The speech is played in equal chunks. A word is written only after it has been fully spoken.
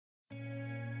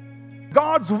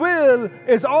God's will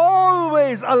is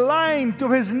always aligned to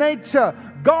His nature.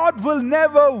 God will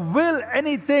never will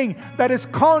anything that is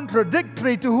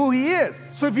contradictory to who He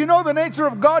is. So if you know the nature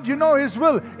of God, you know His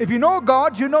will. If you know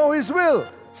God, you know His will.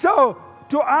 So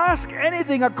to ask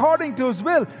anything according to His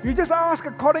will, you just ask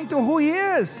according to who He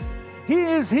is. He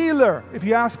is healer. If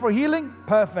you ask for healing,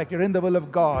 perfect, you're in the will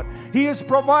of God. He is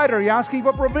provider. You're asking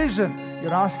for provision.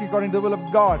 You're asking according to the will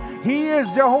of God. He is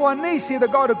Jehovah Nissi, the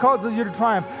God who causes you to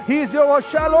triumph. He is Jehovah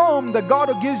Shalom, the God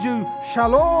who gives you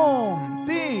shalom,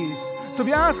 peace. So if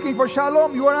you're asking for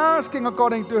shalom, you are asking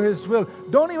according to His will.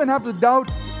 Don't even have to doubt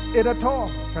it at all.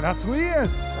 So that's who He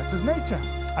is. That's His nature.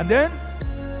 And then,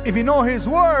 if you know His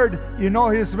word, you know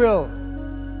His will.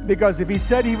 Because if He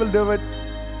said He will do it,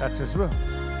 that's His will.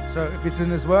 So if it's in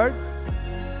His word,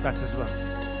 that's His will.